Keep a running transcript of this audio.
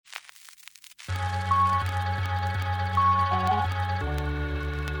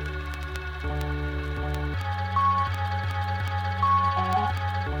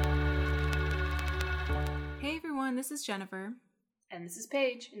this is Jennifer. And this is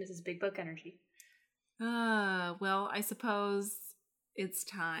Paige, and this is Big Book Energy. Well, I suppose it's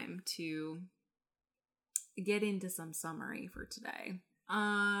time to get into some summary for today.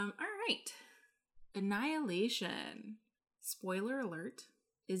 All right. Annihilation, spoiler alert,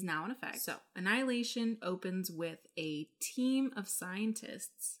 is now in effect. So, Annihilation opens with a team of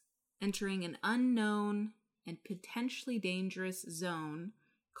scientists entering an unknown and potentially dangerous zone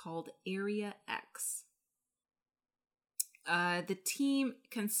called Area X. The team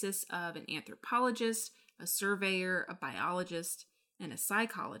consists of an anthropologist, a surveyor, a biologist, and a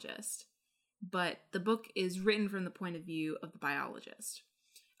psychologist. But the book is written from the point of view of the biologist.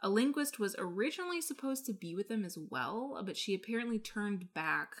 A linguist was originally supposed to be with them as well, but she apparently turned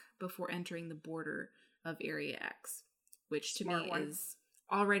back before entering the border of Area X, which to me is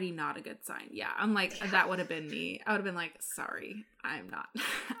already not a good sign. Yeah, I'm like, that would have been me. I would have been like, sorry, I'm not.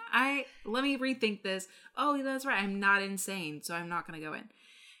 Let me rethink this. Oh, that's right, I'm not insane, so I'm not going to go in.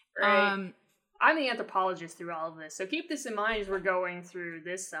 Right. I'm the anthropologist through all of this, so keep this in mind as we're going through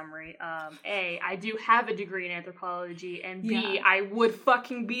this summary. A, I do have a degree in anthropology, and B, yeah. I would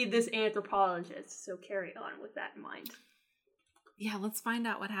fucking be this anthropologist, so carry on with that in mind. Yeah, let's find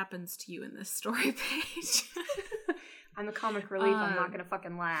out what happens to you in this story page. I'm the comic relief, I'm not gonna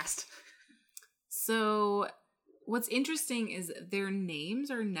fucking last. So, what's interesting is their names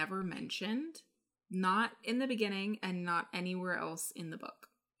are never mentioned, not in the beginning and not anywhere else in the book,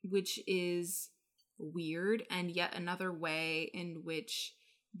 which is weird and yet another way in which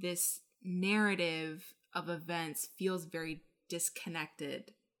this narrative of events feels very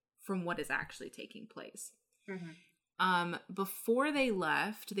disconnected from what is actually taking place. Mm-hmm. Before they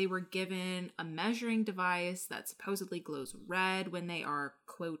left, they were given a measuring device that supposedly glows red when they are,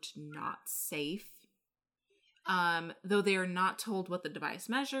 quote, not safe. Though they are not told what the device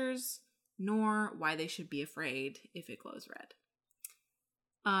measures, nor why they should be afraid if it glows red.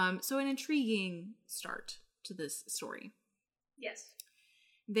 So an intriguing start to this story. Yes.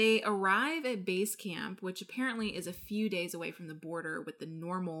 They arrive at base camp, which apparently is a few days away from the border with the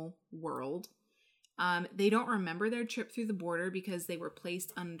normal world. They don't remember their trip through the border because they were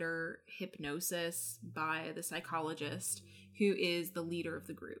placed under hypnosis by the psychologist, who is the leader of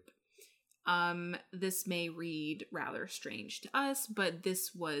the group. This may read rather strange to us, but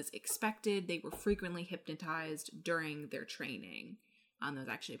this was expected. They were frequently hypnotized during their training. That was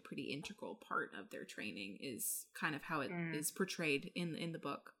actually a pretty integral part of their training, is kind of how it is portrayed in the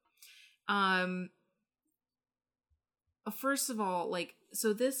book. First of all,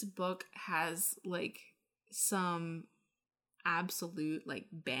 so this book has, some absolute,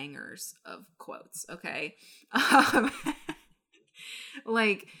 bangers of quotes, okay? The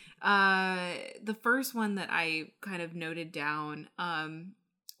first one that I kind of noted down,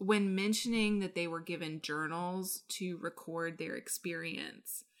 when mentioning that they were given journals to record their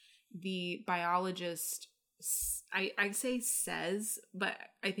experience, the biologist, I say says, but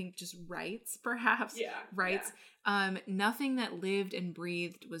I think just writes, perhaps. Yeah. Writes, yeah. Nothing that lived and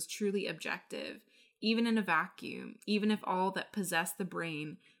breathed was truly objective, even in a vacuum, even if all that possessed the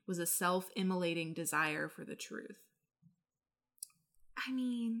brain was a self-immolating desire for the truth. I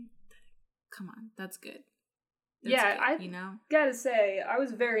mean, come on, that's good. That's good, I gotta say, I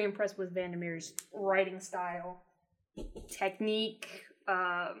was very impressed with Vandermeer's writing style, technique,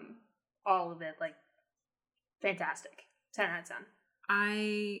 all of it. Fantastic. 10 out of 10.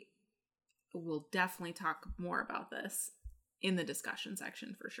 I will definitely talk more about this in the discussion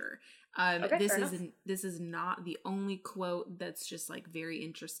section for sure. Okay, this is not the only quote that's just very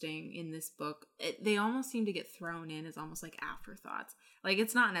interesting in this book. They almost seem to get thrown in as almost afterthoughts.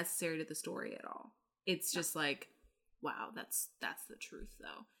 It's not necessary to the story at all. It's just wow, that's the truth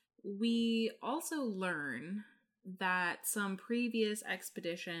though. We also learn that some previous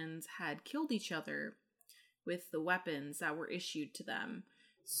expeditions had killed each other with the weapons that were issued to them.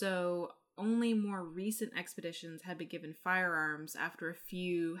 So only more recent expeditions had been given firearms after a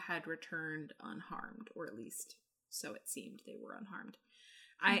few had returned unharmed, or at least so it seemed they were unharmed.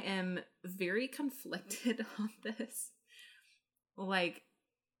 I am very conflicted on this.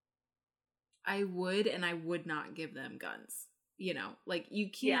 I would and I would not give them guns. You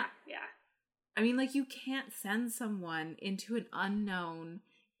can't... Yeah. I mean, you can't send someone into an unknown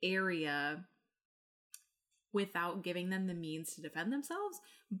area without giving them the means to defend themselves,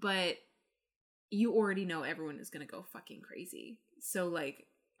 but you already know everyone is gonna go fucking crazy. So,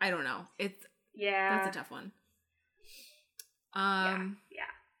 I don't know. That's a tough one. Yeah.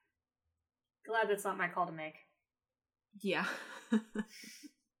 Glad that's not my call to make. Yeah.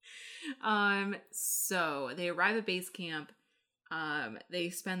 So they arrive at base camp. They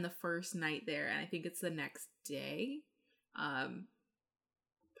spend the first night there, and I think it's the next day.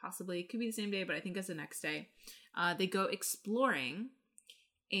 Possibly it could be the same day, but I think it's the next day. They go exploring,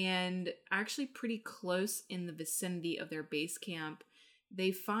 and actually pretty close in the vicinity of their base camp,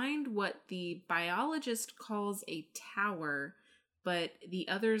 they find what the biologist calls a tower, but the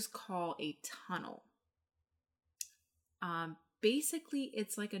others call a tunnel. Basically,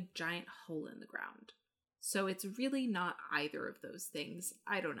 it's like a giant hole in the ground. So it's really not either of those things.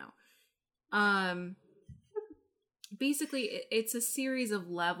 I don't know. Basically, it's a series of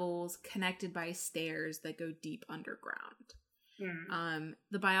levels connected by stairs that go deep underground.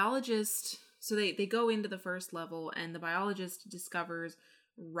 The biologist, so they go into the first level, and the biologist discovers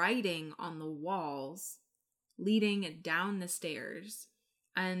writing on the walls leading down the stairs.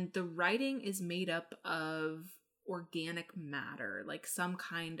 And the writing is made up of organic matter, like some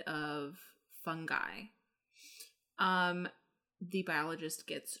kind of fungi. The biologist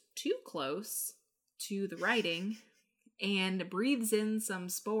gets too close to the writing and breathes in some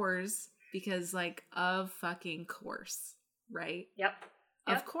spores because, like, of fucking course, right? Yep.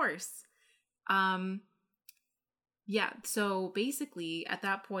 Of course. Yeah, so basically at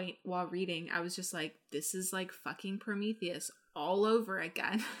that point while reading, I was just like, this is like fucking Prometheus all over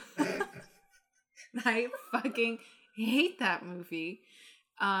again. I fucking hate that movie.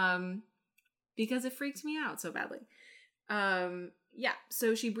 Because it freaked me out so badly. Yeah,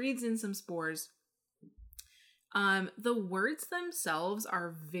 so she breathes in some spores. The words themselves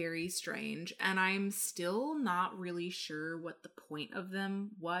are very strange, and I'm still not really sure what the point of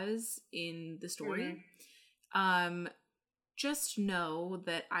them was in the story. Just know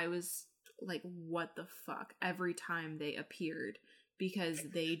that I was like, what the fuck, every time they appeared, because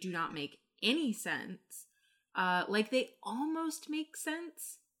they do not make any sense. Like, they almost make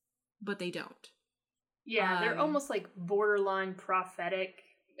sense, but they don't. Yeah, they're almost like borderline prophetic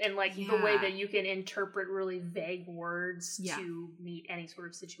in like the way that you can interpret really vague words to meet any sort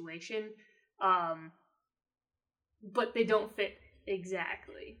of situation. But they don't fit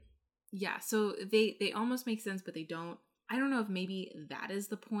exactly. Yeah, so they almost make sense, but they don't. I don't know if maybe that is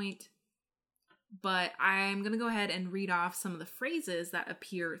the point, but I'm going to go ahead and read off some of the phrases that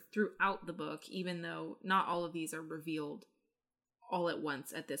appear throughout the book, even though not all of these are revealed all at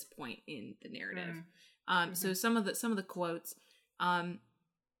once at this point in the narrative. So some of the quotes,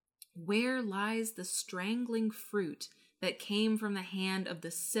 where lies the strangling fruit that came from the hand of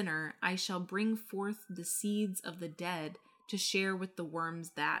the sinner? I shall bring forth the seeds of the dead to share with the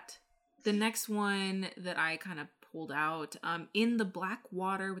worms that. The next one that I kind of pulled out, in the black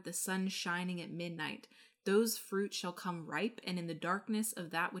water with the sun shining at midnight, those fruit shall come ripe, and in the darkness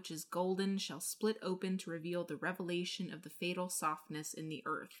of that which is golden shall split open to reveal the revelation of the fatal softness in the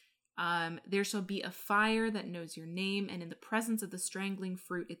earth. There shall be a fire that knows your name, and in the presence of the strangling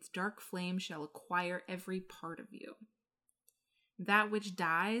fruit, its dark flame shall acquire every part of you. That which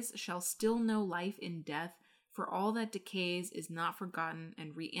dies shall still know life in death, for all that decays is not forgotten,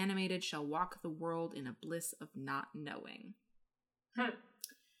 and reanimated shall walk the world in a bliss of not knowing.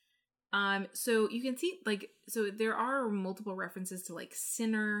 So you can see, like, so there are multiple references to, like,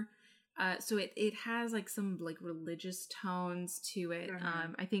 sinner. So it has, like, some, like, religious tones to it.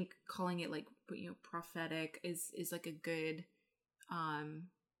 I think calling it, like, prophetic is like a good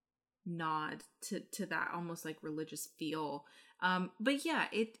nod to that almost, like, religious feel. But yeah,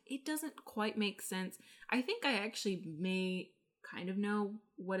 it doesn't quite make sense. I think I actually may kind of know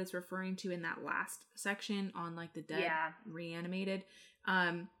what it's referring to in that last section on, like, the dead reanimated.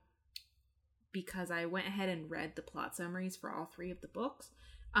 Because I went ahead and read the plot summaries for all three of the books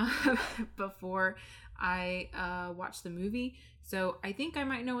before I watched the movie. So I think I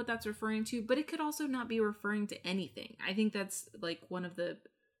might know what that's referring to, but it could also not be referring to anything. I think that's, like, one of the...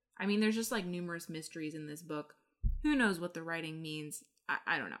 I mean, there's just, like, numerous mysteries in this book. Who knows what the writing means?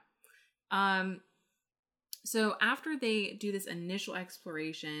 I don't know. So after they do this initial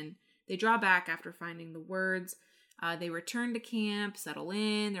exploration, they draw back after finding the words. They return to camp, settle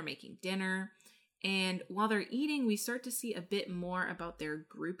in, they're making dinner. And while they're eating, we start to see a bit more about their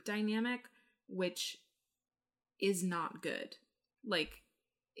group dynamic, which is not good. Like,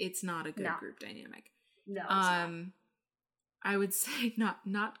 it's not a good group dynamic. No, it's not. I would say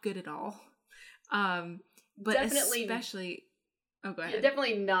not good at all. But definitely, especially... Oh, go ahead.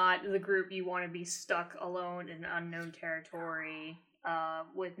 Definitely not the group you want to be stuck alone in unknown territory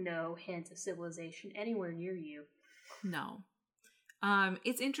with no hint of civilization anywhere near you. No.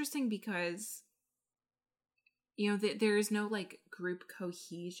 It's interesting because, there is no, like, group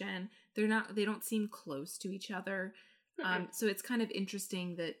cohesion. They don't seem close to each other. So it's kind of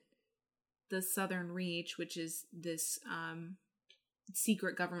interesting that the Southern Reach, which is this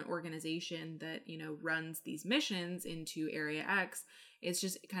secret government organization that, you know, runs these missions into Area X. It's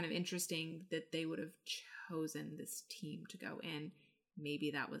just kind of interesting that they would have chosen this team to go in.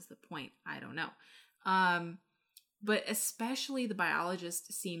 Maybe that was the point. I don't know. But especially the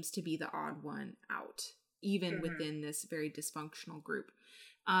biologist seems to be the odd one out, even within this very dysfunctional group.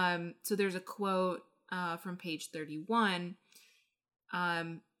 So there's a quote from page 31.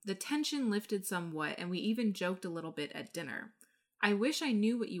 The tension lifted somewhat, and we even joked a little bit at dinner. I wish I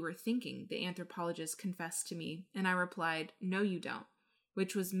knew what you were thinking, the anthropologist confessed to me, and I replied, no, you don't,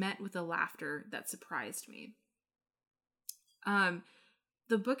 which was met with a laughter that surprised me.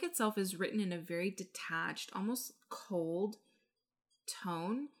 The book itself is written in a very detached, almost cold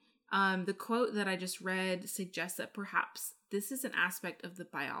tone. The quote that I just read suggests that perhaps this is an aspect of the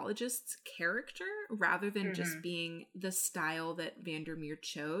biologist's character rather than just being the style that Vandermeer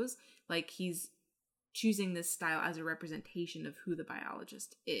chose. Like, he's choosing this style as a representation of who the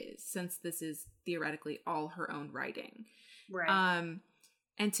biologist is, since this is theoretically all her own writing. Right.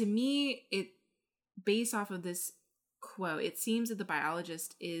 And to me, based off of this quote, it seems that the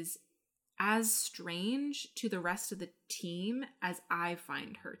biologist is as strange to the rest of the team as I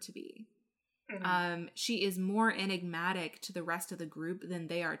find her to be. She is more enigmatic to the rest of the group than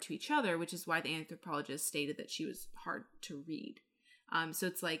they are to each other, which is why the anthropologist stated that she was hard to read. So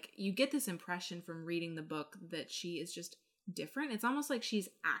it's like, you get this impression from reading the book that she is just different. It's almost like she's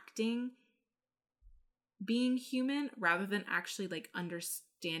acting being human rather than actually like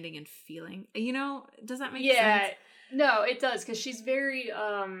understanding and feeling. You know, does that make sense? Yeah, no, it does, because she's very,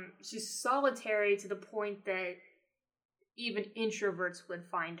 she's solitary to the point that even introverts would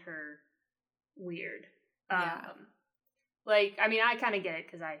find her weird. Yeah. Like, I mean, I kind of get it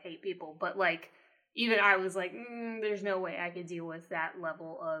because I hate people, but like, even I was like, there's no way I could deal with that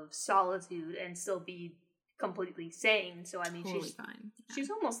level of solitude and still be completely sane. So I mean, totally she's fine. Yeah. She's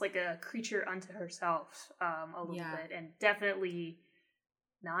almost like a creature unto herself, a little bit, and definitely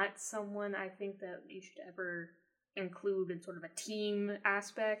not someone I think that you should ever include in sort of a team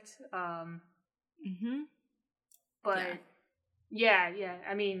aspect. But yeah.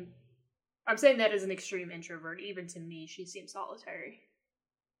 I mean, I'm saying that as an extreme introvert. Even to me, she seems solitary.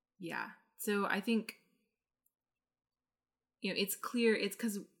 Yeah. So I think, you know, it's clear it's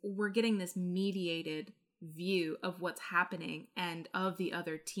because we're getting this mediated view of what's happening and of the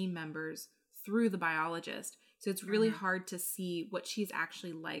other team members through the biologist. So it's really hard to see what she's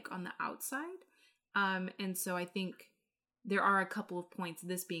actually like on the outside. And so I think there are a couple of points,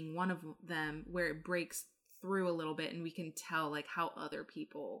 this being one of them, where it breaks through a little bit and we can tell like how other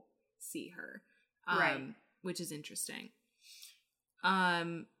people see her. Which is interesting.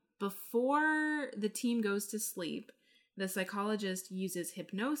 Before the team goes to sleep, the psychologist uses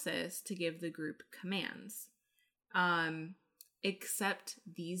hypnosis to give the group commands. Except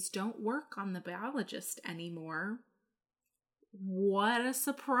these don't work on the biologist anymore. What a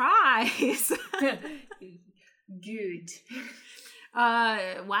surprise! Good.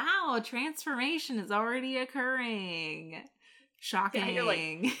 Wow, transformation is already occurring. Shocking. Yeah, you're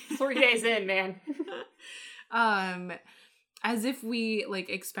like 3 days in, man. As if we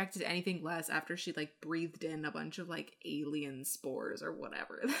like expected anything less after she like breathed in a bunch of like alien spores or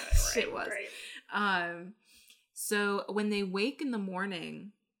whatever that shit was. Right. So when they wake in the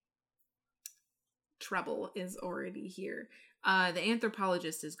morning, trouble is already here. The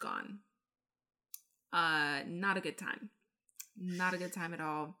anthropologist is gone. Not a good time. Not a good time at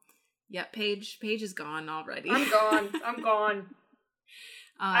all. Yep, Paige is gone already. I'm gone.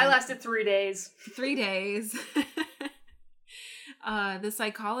 I lasted 3 days. 3 days. The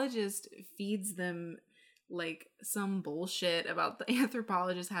psychologist feeds them like some bullshit about the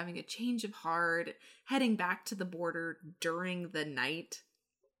anthropologist having a change of heart, heading back to the border during the night.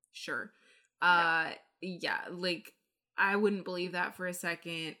 Sure. Yeah, like I wouldn't believe that for a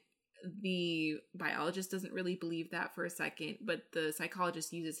second. The biologist doesn't really believe that for a second, but the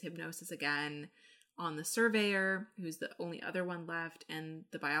psychologist uses hypnosis again on the surveyor, who's the only other one left, and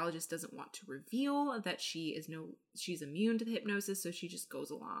the biologist doesn't want to reveal that she's immune to the hypnosis, so she just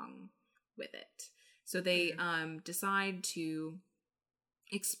goes along with it. So they decide to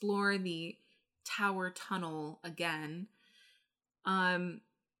explore the tower tunnel again.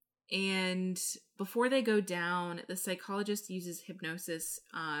 And before they go down, the psychologist uses hypnosis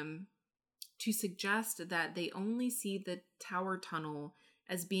to suggest that they only see the tower tunnel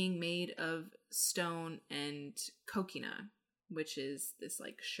as being made of stone and coquina, which is this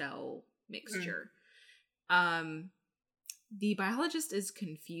like shell mixture. The biologist is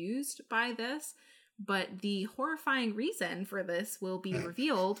confused by this, But the horrifying reason for this will be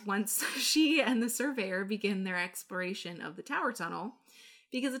revealed once she and the surveyor begin their exploration of the tower tunnel,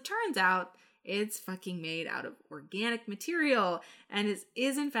 because it turns out it's fucking made out of organic material and is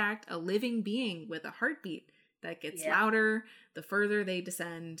in fact a living being with a heartbeat that gets louder the further they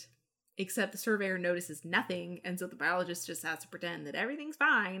descend, except the surveyor notices nothing, and so the biologist just has to pretend that everything's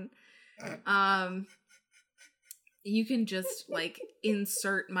fine. You can just, like,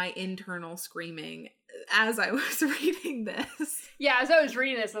 insert my internal screaming as I was reading this. Yeah, as I was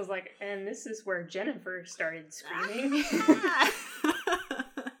reading this, I was like, and this is where Jennifer started screaming. This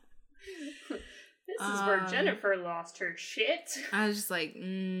is where Jennifer lost her shit. I was just like,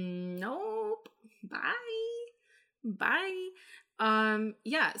 nope. Bye.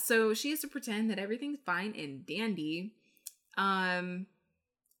 Yeah, so she has to pretend that everything's fine and dandy.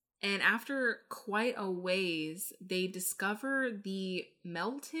 And after quite a ways, they discover the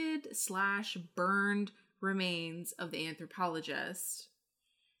melted/burned remains of the anthropologist,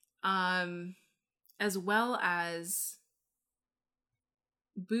 as well as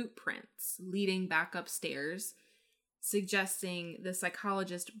boot prints leading back upstairs, suggesting the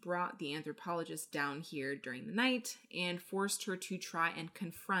psychologist brought the anthropologist down here during the night and forced her to try and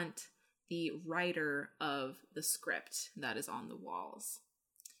confront the writer of the script that is on the walls.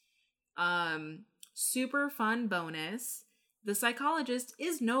 Super fun bonus. The psychologist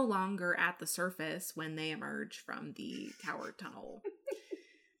is no longer at the surface when they emerge from the tower tunnel.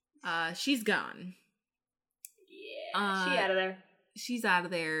 She's gone. Yeah, she's out of there. She's out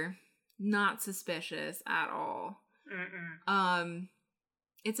of there. Not suspicious at all.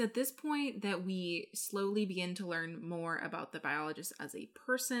 It's at this point that we slowly begin to learn more about the biologist as a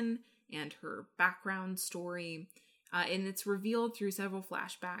person and her background story. And it's revealed through several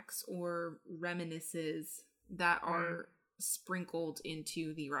flashbacks or reminiscences that are sprinkled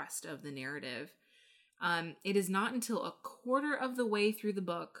into the rest of the narrative. It is not until a quarter of the way through the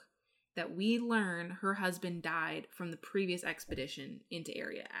book that we learn her husband died from the previous expedition into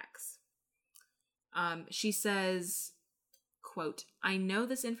Area X. She says, quote, "I know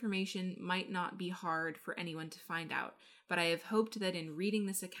this information might not be hard for anyone to find out, but I have hoped that in reading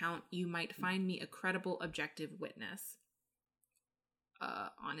this account, you might find me a credible, objective witness."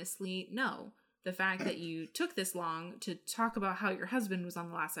 Honestly, no. The fact that you took this long to talk about how your husband was on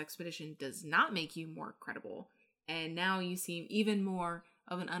the last expedition does not make you more credible. And now you seem even more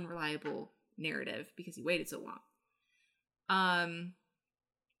of an unreliable narrative because you waited so long.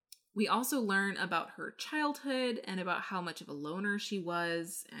 We also learn about her childhood and about how much of a loner she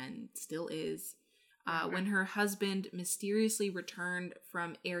was and still is. When her husband mysteriously returned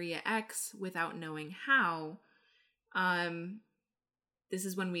from Area X without knowing how, this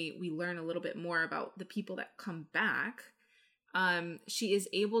is when we learn a little bit more about the people that come back. She is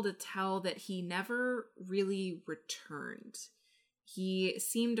able to tell that he never really returned. He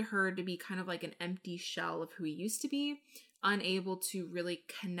seemed to her to be kind of like an empty shell of who he used to be, unable to really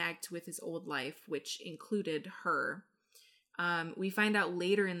connect with his old life, which included her. We find out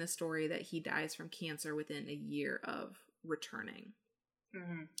later in the story that he dies from cancer within a year of returning.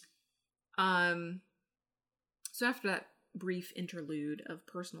 So after that brief interlude of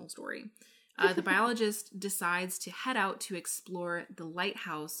personal story, the biologist decides to head out to explore the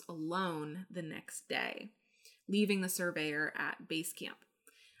lighthouse alone the next day, leaving the surveyor at base camp.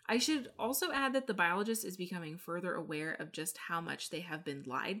 I should also add that the biologist is becoming further aware of just how much they have been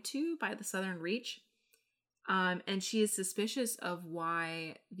lied to by the Southern Reach. And she is suspicious of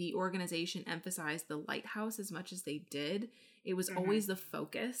why the organization emphasized the lighthouse as much as they did. It was always the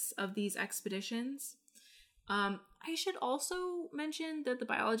focus of these expeditions. I should also mention that the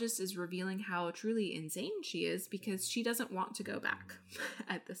biologist is revealing how truly insane she is because she doesn't want to go back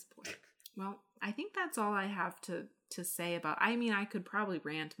at this point. Well, I think that's all I have to say about. I mean, I could probably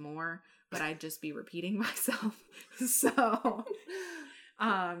rant more, but I'd just be repeating myself. So,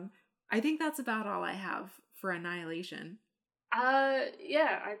 I think that's about all I have for Annihilation.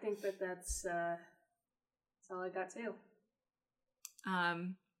 Yeah, I think that's all I got too.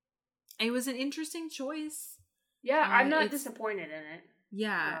 It was an interesting choice. Yeah, I'm not disappointed in it.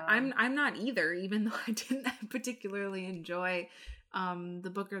 Yeah, I'm not either, even though I didn't particularly enjoy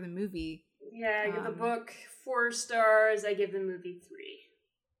the book or the movie. Yeah, I give the book 4 stars. I give the movie 3.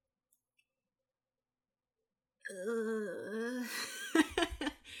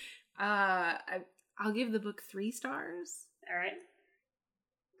 I'll give the book 3 stars. All right.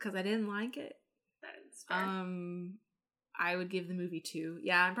 Because I didn't like it. That's fair. I would give the movie 2.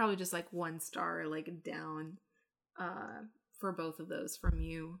 Yeah, I'm probably just like 1 star, like down, for both of those from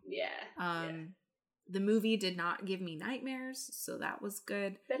you. Yeah. The movie did not give me nightmares, so that was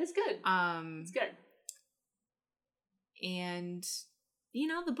good. That is good. It's good. And,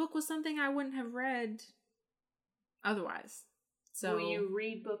 the book was something I wouldn't have read otherwise. So, will you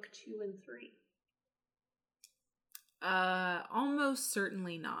read book 2 and 3? Almost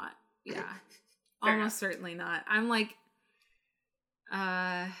certainly not. Yeah. Almost certainly not. I'm like,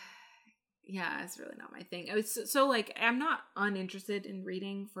 yeah, it's really not my thing. So like, I'm not uninterested in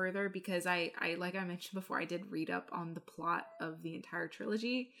reading further because I like I mentioned before, I did read up on the plot of the entire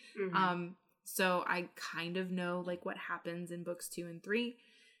trilogy. Mm-hmm. So I kind of know like what happens in books 2 and 3.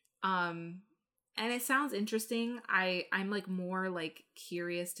 And it sounds interesting. I'm like more like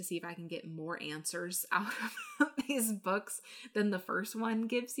curious to see if I can get more answers out of these books than the first one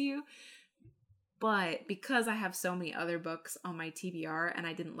gives you. But because I have so many other books on my TBR and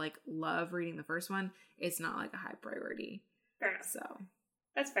I didn't like love reading the first one, it's not like a high priority. Fair enough. So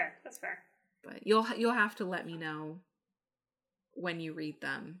that's fair. That's fair. But you'll have to let me know when you read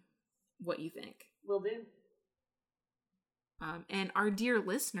them what you think. Will do. And our dear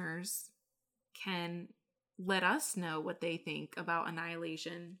listeners can let us know what they think about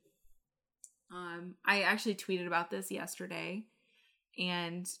Annihilation. I actually tweeted about this yesterday,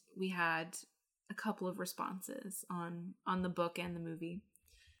 and we had a couple of responses on the book and the movie.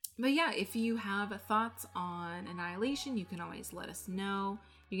 But yeah, if you have thoughts on Annihilation, you can always let us know.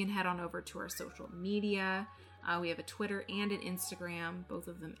 You can head on over to our social media. We have a Twitter and an Instagram, both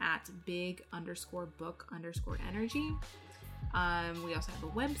of them at big_book_energy. We also have a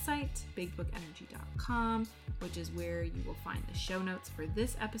website, bigbookenergy.com, which is where you will find the show notes for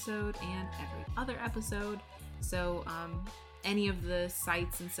this episode and every other episode. So any of the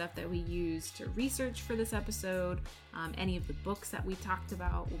sites and stuff that we use to research for this episode, any of the books that we talked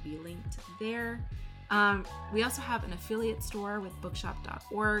about will be linked there. We also have an affiliate store with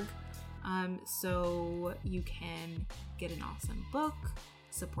bookshop.org, so you can get an awesome book,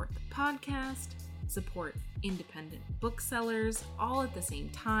 support the podcast, support independent booksellers all at the same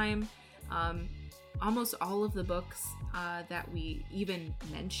time. Almost all of the books that we even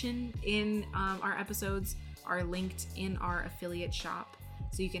mention in our episodes are linked in our affiliate shop.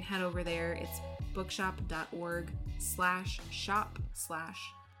 So you can head over there. It's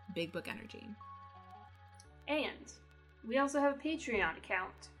bookshop.org/shop/bigbookenergy. And we also have a Patreon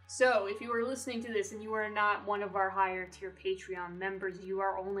account. So if you are listening to this and you are not one of our higher tier Patreon members, you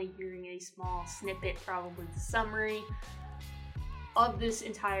are only hearing a small snippet, probably the summary of this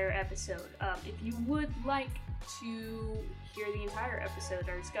entire episode. If you would like to hear the entire episode,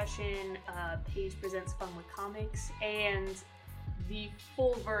 our discussion, Paige Presents Fun with Comics, and the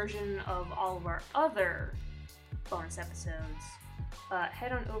full version of all of our other bonus episodes,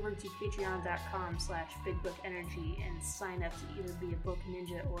 head on over to patreon.com/bigbookenergy and sign up to either be a book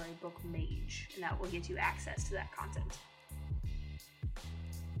ninja or a book mage, and that will get you access to that content.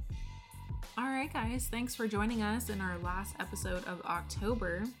 All right, guys, thanks for joining us in our last episode of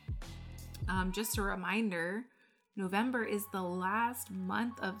October. Just a reminder, November is the last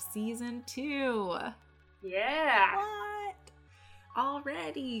month of season 2. Yeah. What?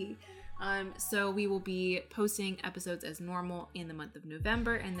 Already? So we will be posting episodes as normal in the month of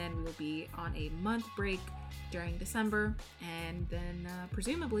November, and then we will be on a month break during December, and then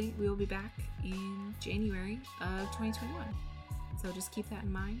presumably we will be back in January of 2021. So just keep that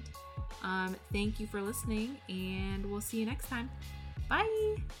in mind. Thank you for listening, and we'll see you next time.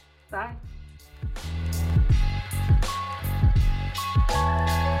 Bye! Bye.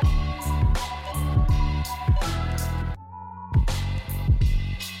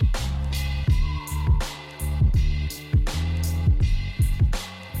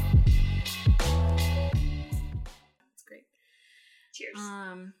 That's great. Cheers.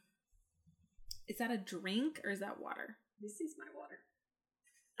 Is that a drink or is that water? This is my water.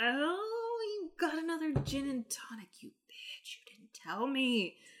 Oh, you got another gin and tonic, you bitch. You didn't tell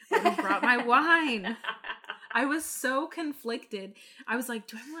me. I brought my wine. I was so conflicted. I was like,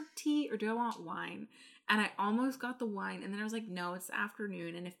 do I want tea or do I want wine? And I almost got the wine. And then I was like, no, it's the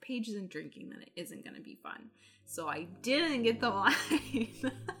afternoon. And if Paige isn't drinking, then it isn't going to be fun. So I didn't get the wine.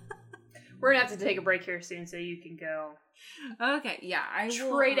 We're going to have to take a break here soon so you can go. Okay, yeah. I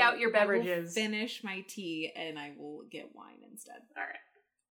will trade out your beverages. I will finish my tea and I will get wine instead. All right.